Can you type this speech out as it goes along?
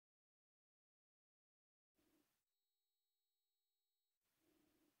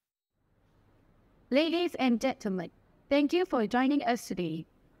Ladies and gentlemen, thank you for joining us today.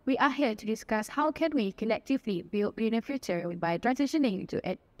 We are here to discuss how can we collectively build greener future by transitioning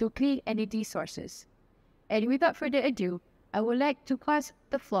to clean energy sources. And without further ado, I would like to pass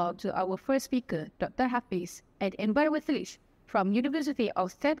the floor to our first speaker, Dr. Hafiz, an environmentalist from University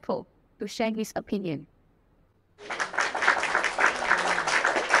of Stanford, to share his opinion.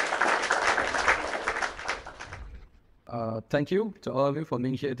 Thank you to all of you for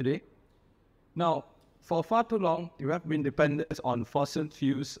being here today. Now, for far too long, we have been dependent on fossil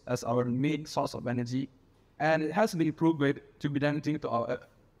fuels as our main source of energy, and it has been proved to be damaging to our Earth.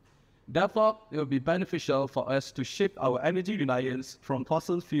 Therefore, it will be beneficial for us to shift our energy reliance from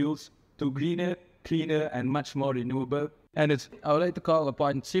fossil fuels to greener, cleaner, and much more renewable energy. I would like to call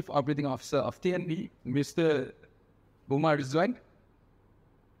upon Chief Operating Officer of TNB, Mr. Umar Ridzuan,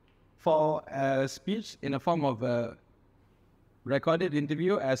 for a speech in the form of a recorded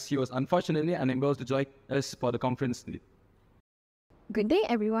interview, as he was unfortunately unable to join us for the conference today. Good day,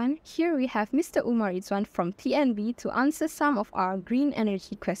 everyone. Here we have Mr. Umar Ridzuan from TNB to answer some of our green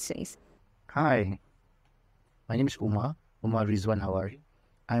energy questions. Hi, my name is Umar Ridzuan. How are you?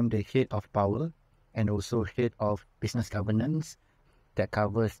 I'm the head of power and also head of business governance that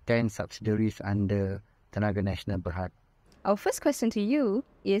covers 10 subsidiaries under Tenaga Nasional Berhad. Our first question to you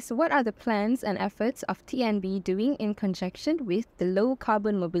is, what are the plans and efforts of TNB doing in conjunction with the low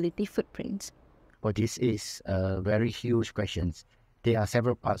carbon mobility footprint? Well, this is a very huge question. There are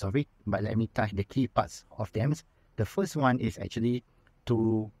several parts of it, but let me touch the key parts of them. The first one is actually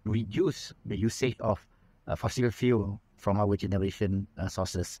to reduce the usage of fossil fuel from our generation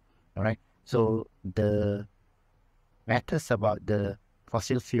sources. All right. So the matters about the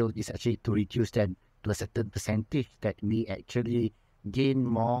fossil fuel is actually to reduce them to a certain percentage that we actually gain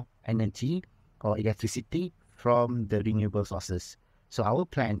more energy or electricity from the renewable sources. So our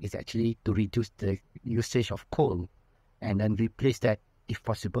plan is actually to reduce the usage of coal and then replace that, if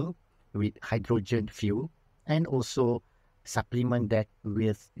possible, with hydrogen fuel, and also supplement that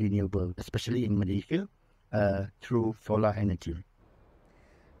with renewable, especially in Malaysia, through solar energy.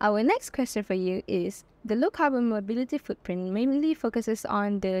 Our next question for you is, the low carbon mobility footprint mainly focuses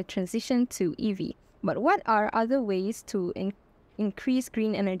on the transition to EV. But what are other ways to increase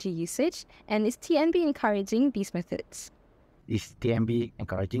green energy usage, and is TNB encouraging these methods? Is TNB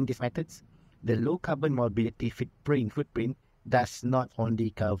encouraging these methods? The low carbon mobility footprint does not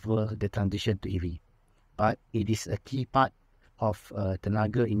only cover the transition to EV, but it is a key part of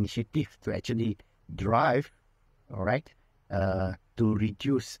Tenaga initiative to actually drive, all right, to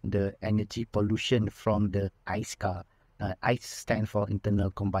reduce the energy pollution from the ICE car. ICE stands for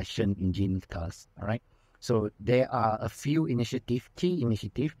internal combustion engine cars. All right. So there are a few key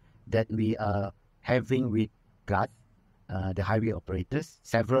initiatives that we are having with GAT, the highway operators,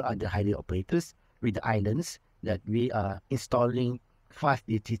 several other highway operators with the islands, that we are installing fast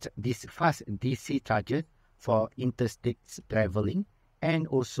DC chargers for interstate traveling and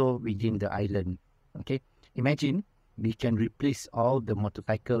also within the island. Okay. Imagine we can replace all the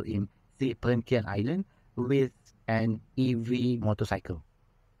motorcycle in, say, Perhentian Island with an EV motorcycle.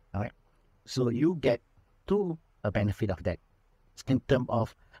 All right. So you get two benefit of that in terms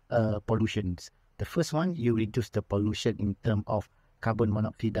of pollutions. The first one, you reduce the pollution in terms of carbon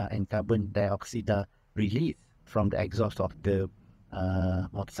monoxide and carbon dioxide release from the exhaust of the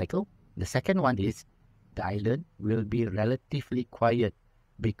motorcycle. The second one is the island will be relatively quiet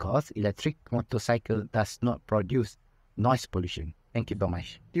because electric motorcycle does not produce noise pollution. Thank you very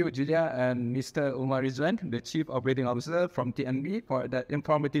much. Thank you, Julia and Mr. Umar Ridzuan, the Chief Operating Officer from TNB, for that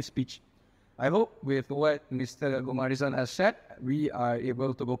informative speech. I hope with what Mr. Umar Ridzuan has said, we are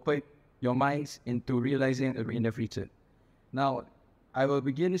able to open your minds into realizing a greener future. Now, I will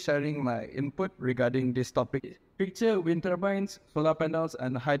begin sharing my input regarding this topic. Picture wind turbines, solar panels,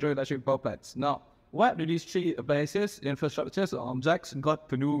 and hydroelectric power plants. Now, what do these three appliances, infrastructures, or objects got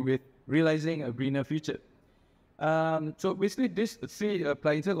to do with realizing a greener future? So basically, these three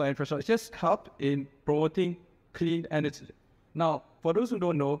appliances or infrastructures help in promoting clean energy. Now, for those who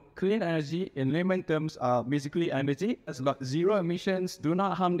don't know, clean energy in layman terms are basically energy that's got zero emissions, do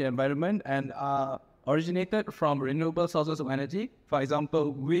not harm the environment, and are originated from renewable sources of energy. For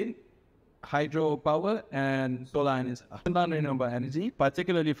example, wind, hydropower, and solar energy. Non-renewable energy,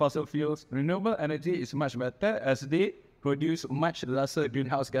 particularly fossil fuels, renewable energy is much better as they produce much lesser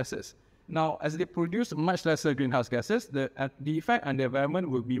greenhouse gases. Now, as they produce much lesser greenhouse gases, the effect on the environment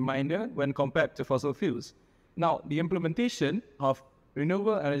will be minor when compared to fossil fuels. Now, the implementation of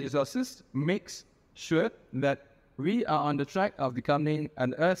renewable energy sources makes sure that we are on the track of becoming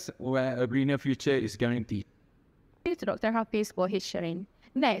an Earth where a greener future is guaranteed. Thank you to Dr. Hafiz for his sharing.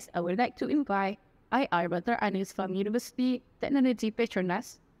 Next, I would like to invite IR Dr. Anis from University Technology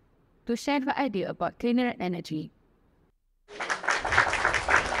Petronas to share the idea about cleaner energy.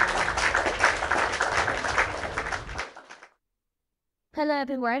 Hello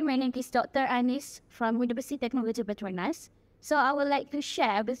everyone, my name is Dr. Anis from University Technology Petronas. So I would like to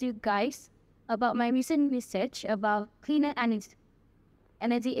share with you guys about my recent research about cleaner energy.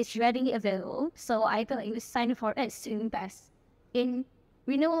 Energy is readily available, so I thought it was time for us to invest in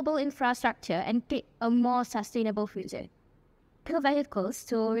renewable infrastructure and create a more sustainable future. Through vehicles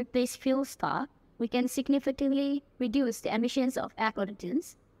to replace fuel stock, we can significantly reduce the emissions of air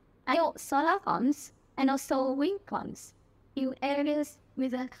pollutants, and solar farms and also wind farms in areas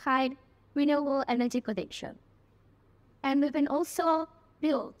with a high renewable energy potential. And we can also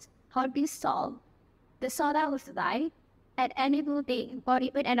build or install the solar rooftop at any building or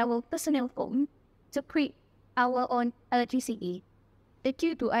even at our personal home to create our own electricity. Thank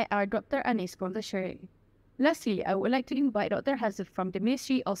you to IR Dr. Anis for the sharing. Lastly, I would like to invite Dr. Haziq from the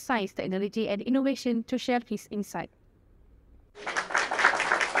Ministry of Science, Technology and Innovation to share his insight.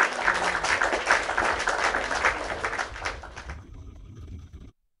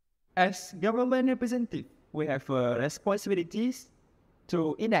 As government representative, we have responsibilities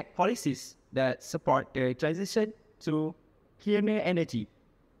to enact policies that support the transition to cleaner energy,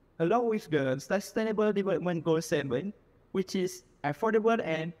 along with the Sustainable Development Goal 7, which is affordable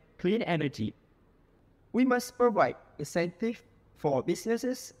and clean energy. We must provide incentive for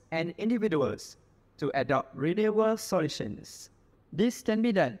businesses and individuals to adopt renewable solutions. This can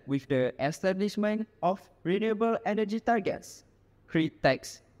be done with the establishment of renewable energy targets, create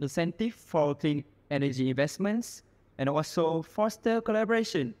tax incentive for clean energy investments, and also foster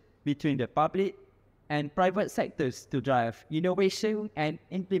collaboration between the public and private sectors to drive innovation and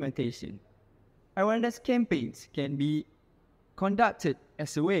implementation. Awareness campaigns can be conducted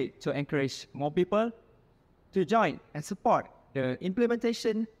as a way to encourage more people to join and support the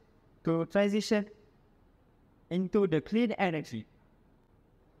implementation to transition into the clean energy.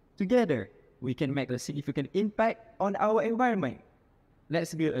 Together, we can make a significant impact on our environment.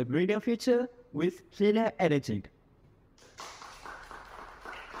 Let's build a greener future with cleaner energy.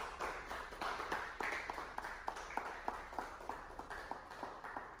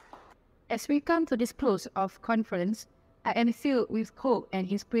 As we come to this close of conference, I am filled with hope and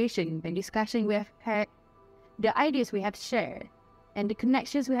inspiration. The discussion we have had, the ideas we have shared, and the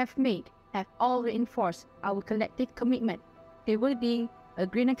connections we have made have all reinforced our collective commitment to building a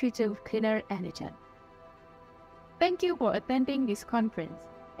greener future with cleaner energy. Thank you for attending this conference.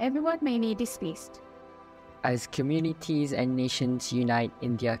 Everyone may need this list. As communities and nations unite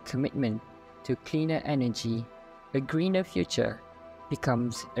in their commitment to cleaner energy, a greener future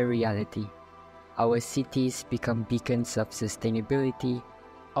becomes a reality. Our cities become beacons of sustainability,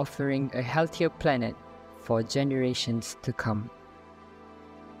 offering a healthier planet for generations to come.